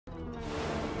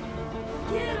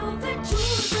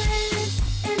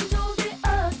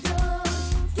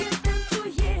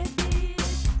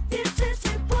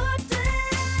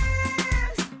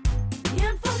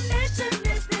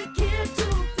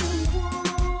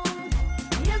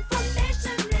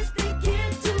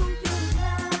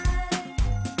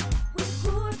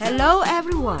Hello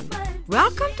everyone,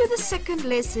 welcome to the second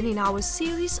lesson in our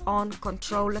series on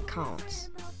control accounts.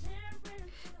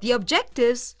 The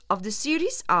objectives of the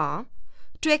series are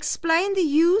to explain the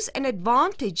use and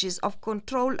advantages of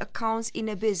control accounts in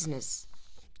a business,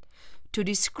 to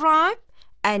describe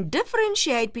and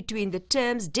differentiate between the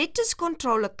terms debtors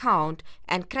control account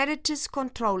and creditors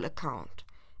control account,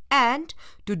 and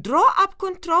to draw up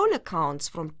control accounts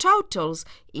from totals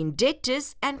in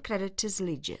debtors and creditors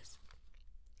ledgers.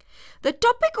 The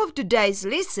topic of today's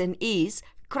lesson is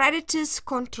creditors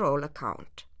control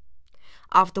account.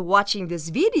 After watching this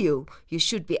video, you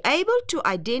should be able to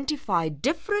identify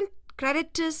different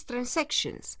creditors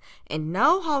transactions and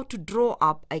know how to draw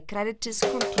up a creditors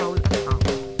control account.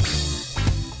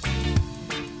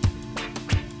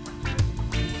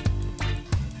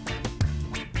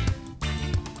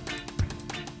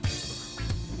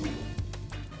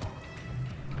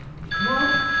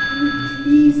 Mom, can you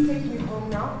please take me home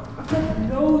now? I've got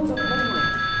loads of homework.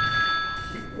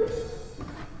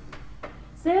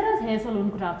 Sarah's Hair Salon,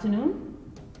 good afternoon.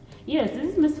 Yes,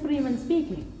 this is Miss Freeman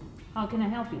speaking. How can I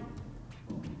help you?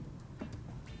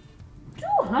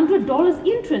 $200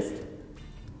 interest?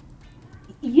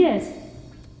 Yes,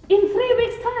 in 3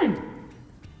 weeks' time.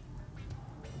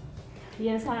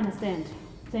 Yes, I understand.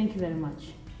 Thank you very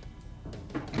much.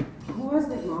 Who was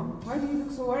that, Mom? Why do you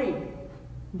look so worried?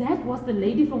 That was the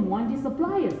lady from Wandy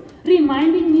Suppliers,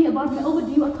 reminding me about my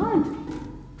overdue account.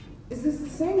 Is this the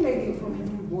same lady from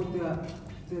who bought the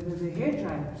hair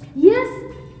dryer? Yes,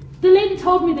 the lady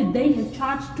told me that they have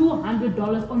charged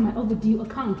 $200 on my overdue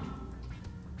account.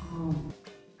 Oh.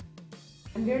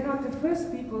 And they're not the first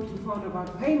people to phone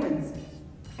about payments.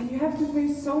 And you have to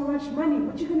pay so much money.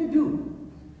 What you gonna do?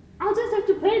 I'll just have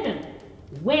to pay them.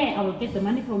 Where I will get the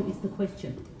money from is the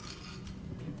question.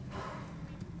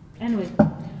 Anyway,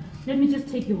 let me just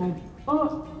take you home.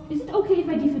 Or is it okay if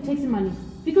I give you taxi money?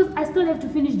 Because I still have to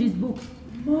finish these books.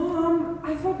 Mom,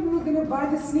 I thought we were gonna buy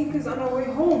the sneakers on our way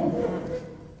home.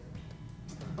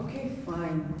 Okay,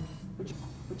 fine.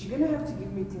 But you're gonna have to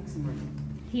give me taxi money.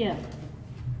 Here.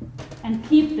 And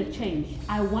keep the change.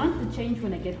 I want the change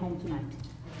when I get home tonight.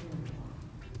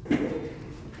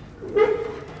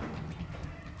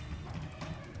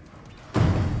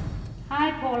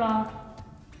 Hi, Paula.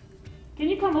 Can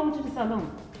you come over to the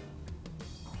salon?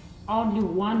 Only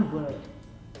one word.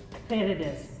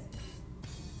 Creditors.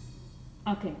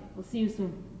 Okay, we'll see you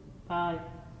soon. Bye.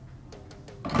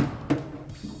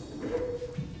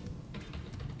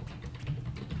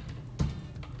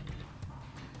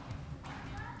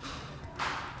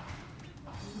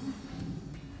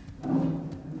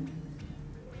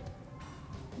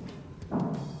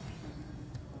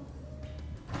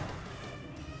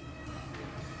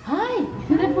 Hi,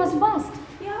 that was fast.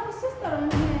 Yeah, I was just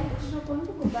around here at the shop. I want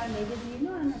to go buy a magazine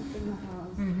or anything in the house.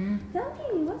 Tell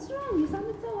me, what's wrong? You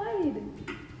sounded so worried.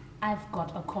 I've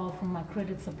got a call from my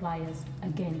credit suppliers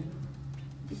again.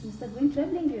 Is Mr. Green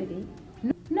troubling you again?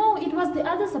 No, it was the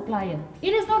other supplier.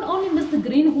 It is not only Mr.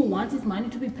 Green who wants his money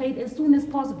to be paid as soon as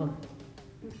possible.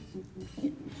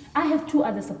 I have 2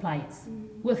 other suppliers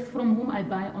from whom I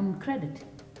buy on credit.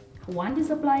 Wandy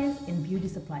Suppliers and Beauty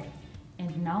Suppliers.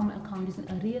 And now my account is in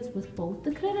arrears with both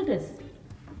the creditors.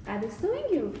 Are they suing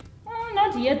you?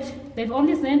 Not yet. They've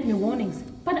only sent me warnings.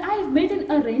 But I've made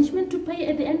an arrangement to pay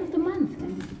at the end of the month.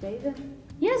 And did you pay them?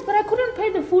 Yes, but I couldn't pay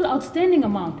the full outstanding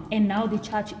amount. And now they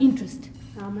charge interest.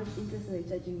 How much interest are they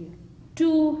charging you?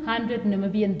 200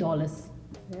 Namibian dollars.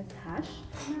 That's harsh.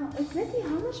 Now, exactly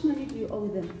how much money do you owe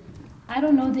them? I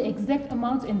don't know the exact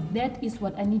amount, and that is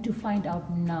what I need to find out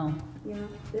now. Yeah,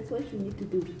 that's what you need to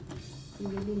do. You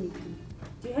really need to.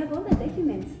 Do you have all the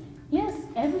documents? Yes,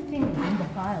 everything is in the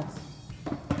files.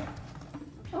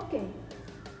 Okay.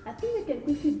 I think we can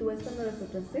quickly do a summary of the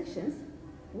transactions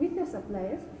with your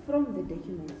suppliers from the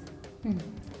documents.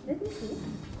 Let me see.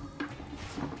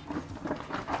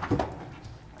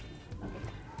 Okay.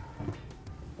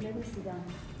 Let me sit down.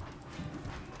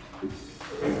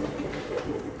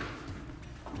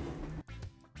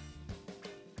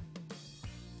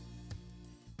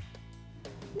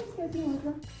 Let's get you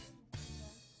water.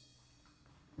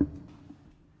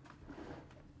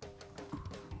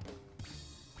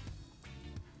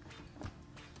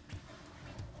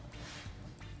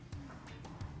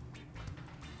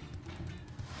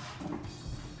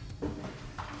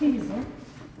 Here you go.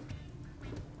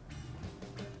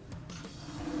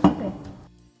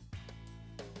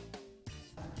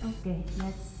 Okay,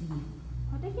 let's see.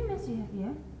 What documents do you have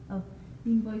here? Oh,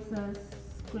 invoices,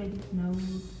 credit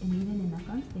notes, and even an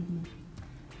account statement.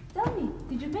 Tell me,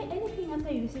 did you pay anything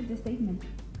after you received the statement?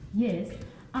 Yes,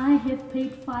 I have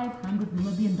paid $500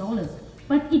 million,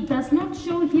 but it does not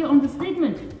show here on the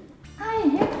statement. I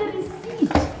have the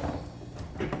receipt.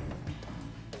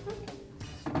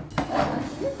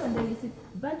 Yes, on the receipt,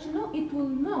 but you know it will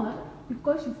not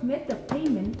because you've made the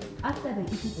payment after they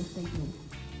issued the statement.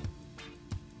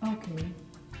 Okay.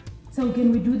 So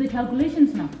can we do the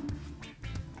calculations now?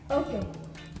 Okay,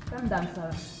 calm down,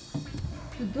 Sarah.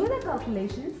 To do the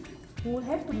calculations, we will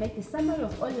have to make a summary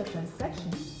of all your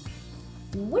transactions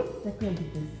with the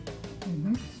creditors.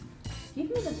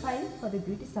 Give me the file for the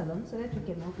beauty salon so that we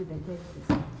can work with the creditors.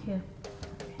 Here.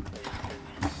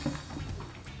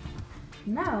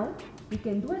 Now, we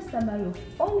can do a summary of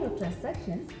all your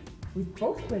transactions with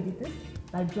both creditors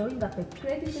by drawing up a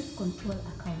creditors control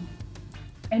account.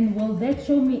 And will that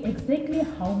show me exactly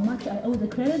how much I owe the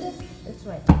creditors? That's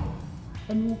right.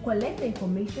 And we'll collect the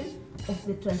information of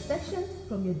the transactions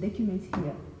from your documents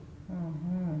here.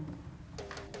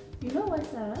 You know what,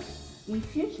 Sarah? In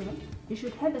future, you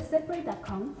should have a separate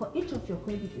account for each of your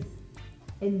creditors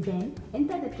and then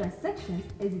enter the transactions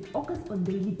as it occurs on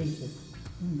daily basis.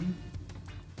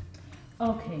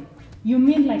 Okay. You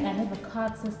mean like I have a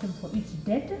card system for each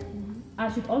debtor? I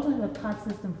should also have a card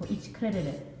system for each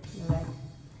creditor. You're right.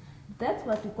 That's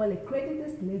what we call a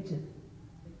creditors ledger,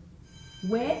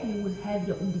 where you will have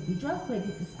your individual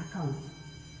creditors accounts.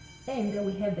 And then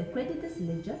we have the creditors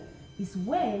ledger is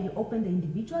where you open the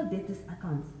individual debtors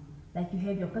accounts, like you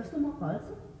have your customer cards,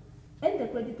 and the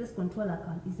creditors control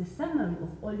account is a summary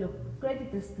of all your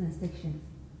creditors transactions.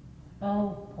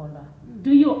 Oh, Paula,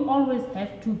 do you always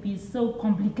have to be so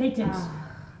complicated?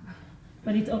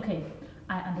 But it's okay.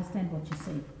 I understand what you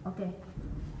say. Okay,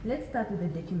 let's start with the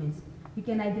documents. You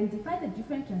can identify the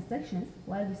different transactions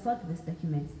while we sort these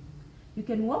documents. You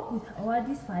can work with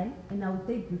this file and I will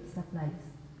take good supplies.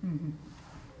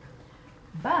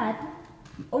 But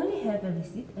you only have a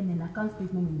receipt and an account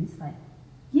statement in this file.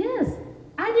 Yes,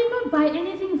 I did not buy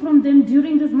anything from them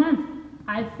during this month.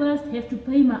 I first have to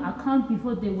pay my account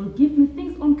before they will give me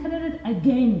things on credit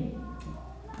again.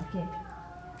 Okay.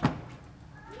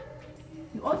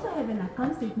 You also have an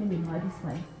account statement in this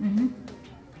file.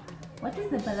 What is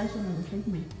the balance on the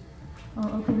statement?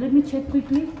 Oh, okay, let me check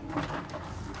quickly.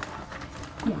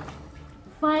 Yeah,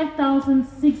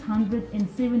 $5,673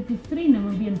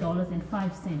 Namibian dollars and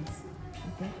 5 cents.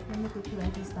 Okay, let me quickly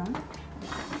write this down.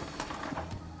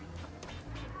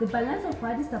 The balance of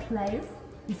Wadi suppliers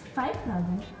is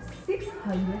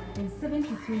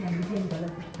 $5,673 Namibian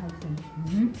dollars and 5 cents.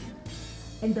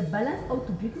 And the balance owed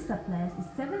to beauty suppliers is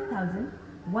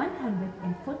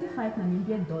 $7,145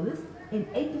 Namibian dollars and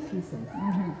 83 cents.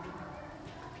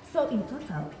 So in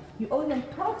total, you owe them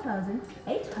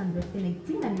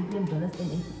 $12,818 Namibian dollars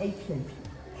and 88 cents.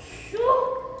 Sure,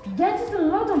 that is a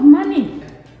lot of money.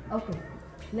 Okay,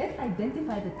 let's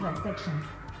identify the transactions.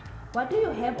 What do you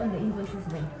have on the invoices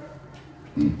then?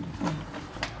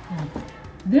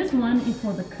 This one is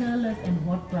for the curlers and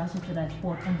hot brushes that I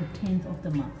bought on the 10th of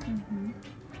the month.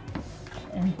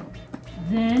 And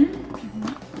then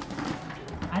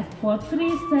I bought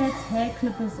 3 sets hair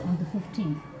clippers on the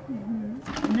 15th.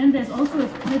 And then there's also a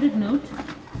credit note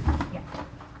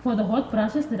for the hot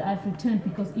brushes that I've returned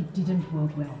because it didn't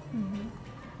work well.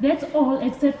 That's all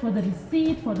except for the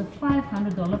receipt for the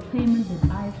 $500 payment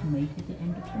that I've made at the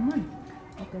end of the month.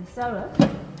 Okay, Sarah,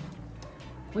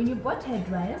 when you bought hair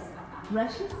dryers,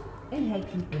 brushes, and hair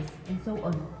clippers, and so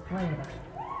on, whatever,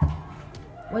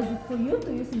 was it for you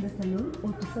to use in the salon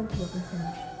or to sell to your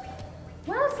customers?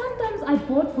 Well, sometimes I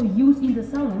bought for use in the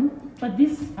salon, but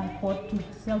this I bought to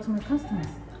sell to my customers.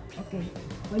 Okay,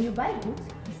 when you buy goods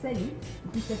to sell it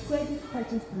is a credit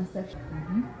purchase transaction.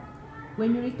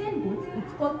 When you return goods,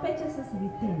 it's called purchases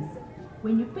returns.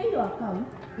 When you pay your account,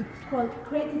 it's called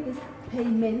creditors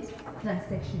payment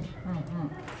transaction.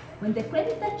 When the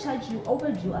creditor charges you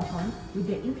overdue account with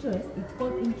the interest, it's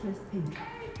called interest paid.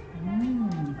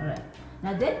 Alright.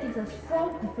 Now that gives us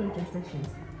 4 different transactions.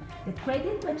 The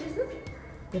credit purchases,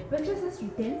 the purchases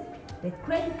returns, the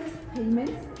creditors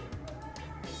payments,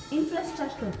 interest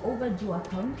charged on overdue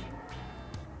account.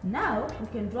 Now we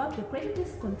can draw up the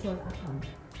creditors control account.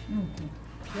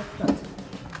 Let's start.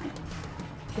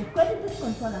 The creditors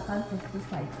control account has 2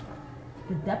 sides,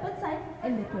 the debit side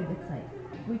and the credit side.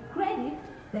 We credit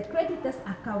the creditors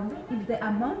account if the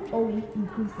amount owing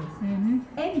increases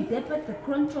and debit the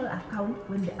control account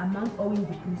when the amount owing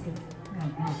decreases.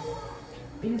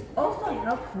 It is also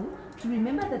helpful to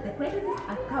remember that the creditors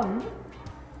account,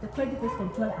 the creditors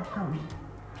control account,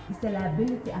 is a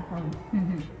liability account.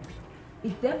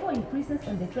 It therefore increases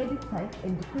on the credit side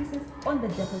and decreases on the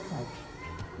debit side.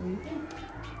 What do you think?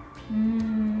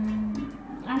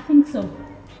 I think so.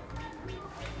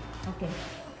 Okay.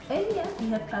 Earlier, we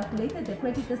have calculated the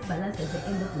creditor's balance at the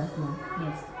end of last month.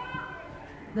 Yes.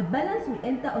 The balance will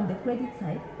enter on the credit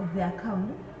side of the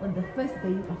account on the first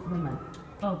day of the month.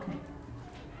 Okay.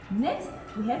 Next,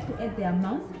 we have to add the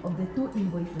amount of the two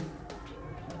invoices.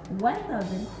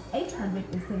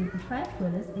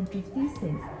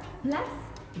 $1,875.15 plus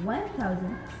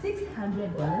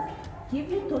 $1,600 give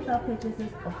you total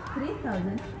purchases of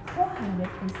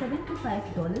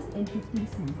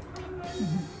 $3,475.15.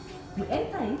 You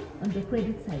enter it on the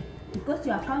credit side because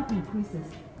your account increases.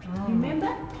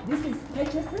 Remember, this is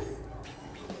purchases.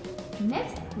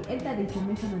 Next, we enter the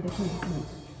information on the credit note.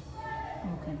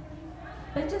 Okay.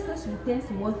 Purchases returns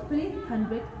worth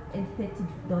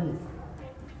 $330.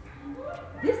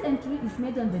 This entry is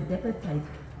made on the debit side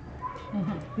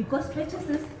because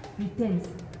purchases returns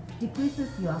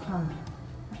decreases your account.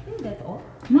 I think that's all.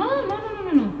 No.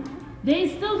 There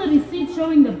is still the receipt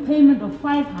showing the payment of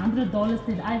 $500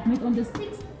 that I've made on the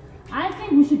 6th. I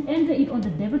think we should enter it on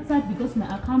the debit side because my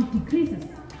account decreases.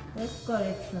 That's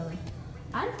correct, Flora.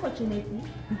 Unfortunately,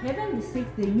 we haven't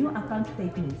received the new account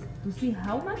statements to see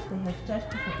how much they have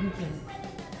charged you for interest.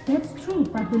 That's true,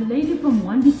 but the lady from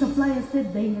 1D Supplier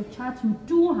said they have charged me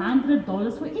 $200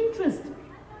 for interest.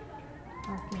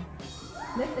 Okay.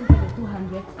 Let's enter the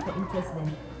 200 for interest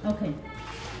then. Okay.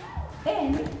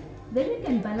 And then we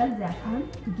can balance the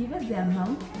account to give us the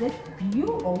amount that you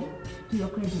owe to your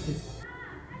creditors.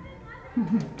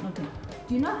 Okay.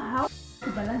 Do you know how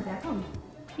to balance the account?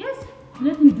 Yes,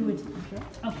 let me do it. Okay.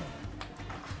 Okay.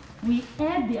 We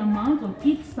add the amount on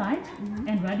each side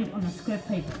and write it on a scrap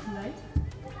paper. Right.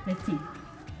 Let's see.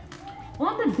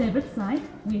 On the debit side,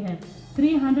 we have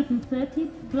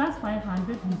 330 plus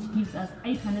 500, which gives us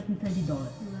 $830.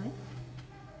 Right.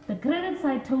 The credit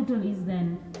side total is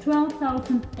then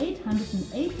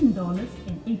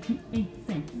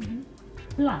 $12,818.88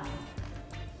 plus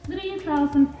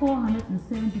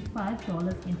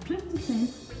 $3,475.50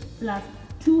 plus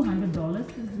 $200,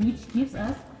 which gives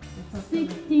us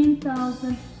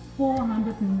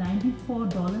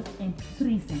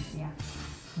 $16,494.03. Yeah.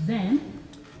 Then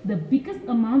the biggest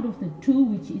amount of the two,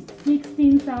 which is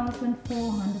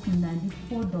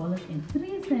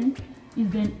 $16,494.03, is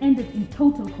then entered in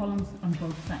total columns on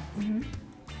both sides.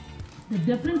 The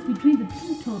difference between the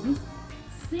two totals,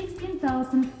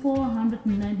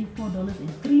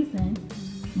 $16,494.03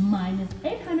 minus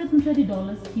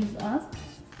 $830, gives us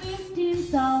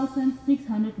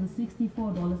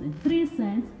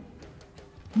 $15,664.03,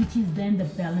 which is then the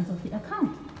balance of the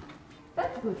account.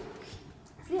 That's good.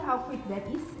 See how quick that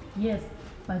is? Yes,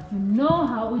 but you know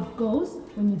how it goes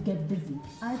when you get busy.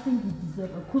 I think you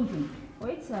deserve a cool drink.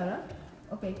 Wait, Sarah.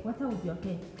 Okay, water will be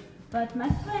okay. But my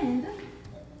friend,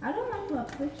 I don't want to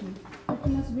upset you, but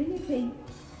you must really pay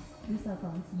this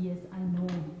account. Yes, I know.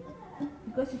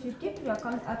 Because if you keep your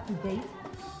account up to date,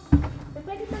 the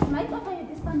creditors might offer you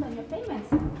discount on your payments.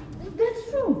 That's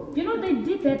true. You know, they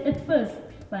did that at first,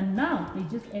 but now they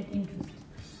just add interest.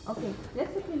 Okay,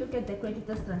 let's quickly look at the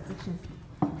creditors' transactions.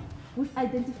 We've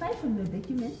identified from your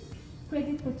document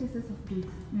credit purchases of goods,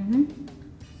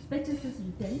 purchases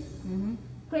returns,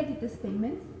 creditors'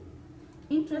 payments,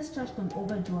 interest charged on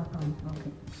overdue account.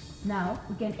 Okay. Now,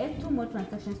 we can add two more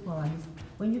transactions for our list.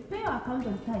 When you pay your account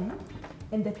on time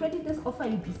and the creditors offer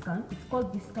you discount, it's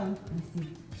called discount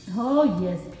received. Oh,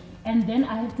 yes. And then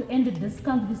I have to end the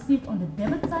discount received on the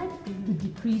debit side to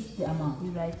decrease the amount.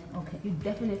 You're right. Okay. You're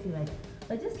definitely right.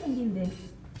 But just thinking there,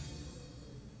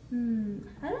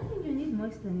 I don't think you need more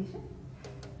explanation.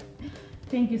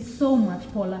 Thank you so much,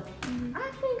 Paula.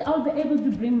 I think I'll be able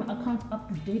to bring my account up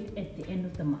to date at the end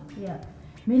of the month. Yeah.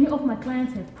 Many of my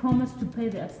clients have promised to pay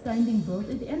their outstanding bills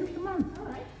at the end of the month. All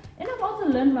right. And I've also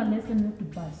learned my lesson not to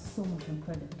buy so much on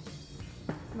credit.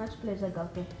 Much pleasure,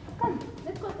 girlfriend. Come,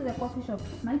 let's go to the coffee shop.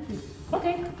 My treat.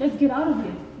 Okay, let's get out of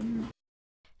here.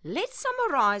 Let's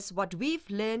summarize what we've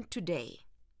learned today.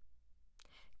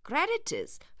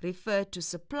 Creditors refer to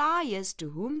suppliers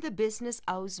to whom the business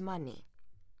owes money.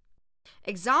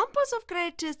 Examples of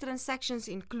creditors transactions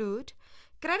include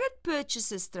credit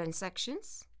purchases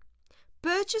transactions,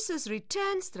 purchases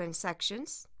returns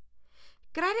transactions,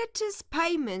 creditors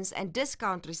payments and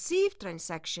discount received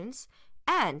transactions,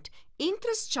 and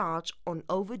interest charge on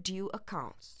overdue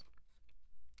accounts.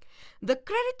 The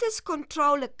creditor's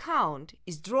control account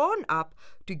is drawn up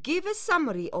to give a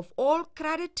summary of all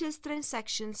creditors'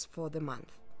 transactions for the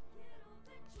month.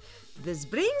 This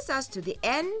brings us to the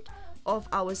end of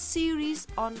our series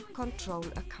on control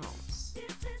accounts.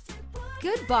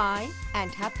 Goodbye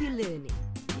and happy learning.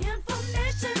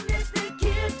 Information is the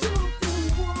key to